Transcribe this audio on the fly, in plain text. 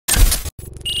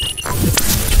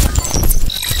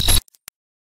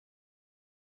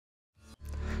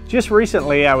Just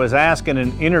recently I was asked in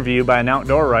an interview by an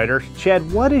outdoor writer,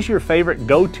 Chad, what is your favorite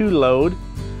go-to load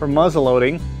for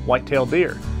muzzleloading whitetail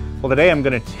deer? Well, today I'm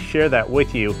going to share that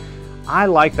with you. I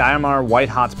like the IMR White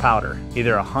Hots powder,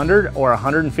 either 100 or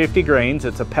 150 grains.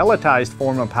 It's a pelletized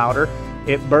form of powder.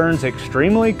 It burns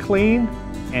extremely clean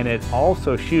and it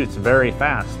also shoots very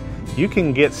fast. You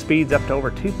can get speeds up to over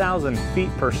 2,000 feet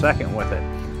per second with it.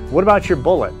 What about your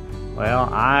bullet? Well,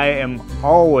 I am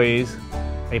always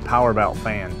a power belt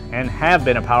fan and have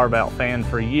been a power belt fan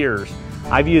for years.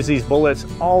 I've used these bullets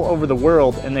all over the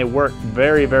world and they work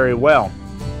very, very well.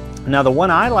 Now the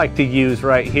one I like to use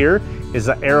right here is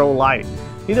the Arrow Light.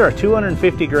 Either a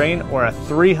 250 grain or a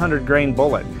 300 grain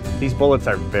bullet. These bullets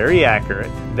are very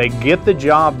accurate. They get the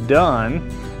job done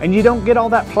and you don't get all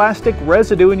that plastic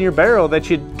residue in your barrel that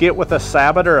you'd get with a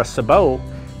sabot or a sabot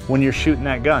when you're shooting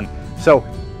that gun. So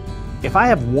if I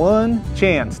have one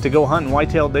chance to go hunting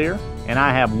whitetail deer and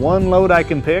I have one load I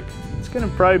can pick, it's going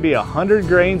to probably be 100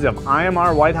 grains of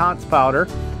IMR White Hots powder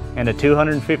and a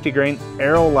 250 grain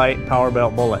Arrow Light power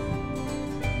belt bullet.